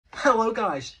Hello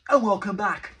guys, and welcome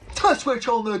back to Switch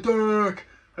on the Deck.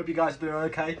 Hope you guys are doing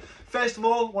okay. First of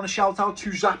all, I want to shout out to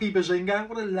Zappy Bazinga.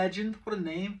 What a legend, what a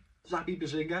name, Zappy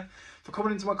Bazinga, for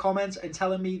coming into my comments and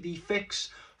telling me the fix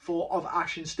for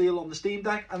OfAshAndSteel on the Steam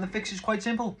Deck. And the fix is quite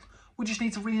simple. We just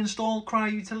need to reinstall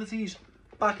CryoUtilities.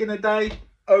 Back in the day,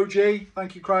 OG,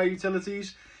 thank you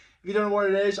CryoUtilities. If you don't know what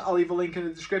it is, I'll leave a link in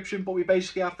the description, but we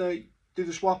basically have to do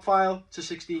the swap file to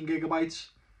 16 gigabytes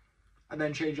and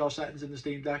then change our settings in the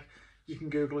Steam Deck. You can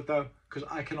Google it though, because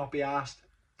I cannot be asked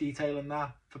detailing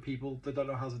that for people that don't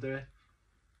know how to do it.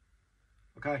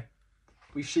 Okay,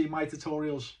 we've seen my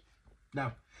tutorials.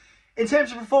 Now, in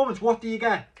terms of performance, what do you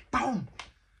get? Boom!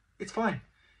 It's fine.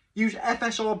 Use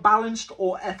FSR Balanced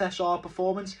or FSR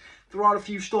Performance. There are a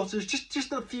few stutters,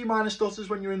 just a few minor stutters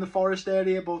when you're in the forest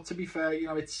area, but to be fair, you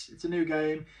know, it's a new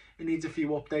game. It needs a few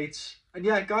updates. And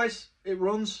yeah, guys, it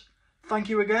runs. Thank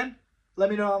you again. Let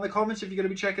me know in the comments if you're going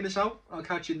to be checking this out. I'll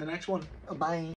catch you in the next one. Bye.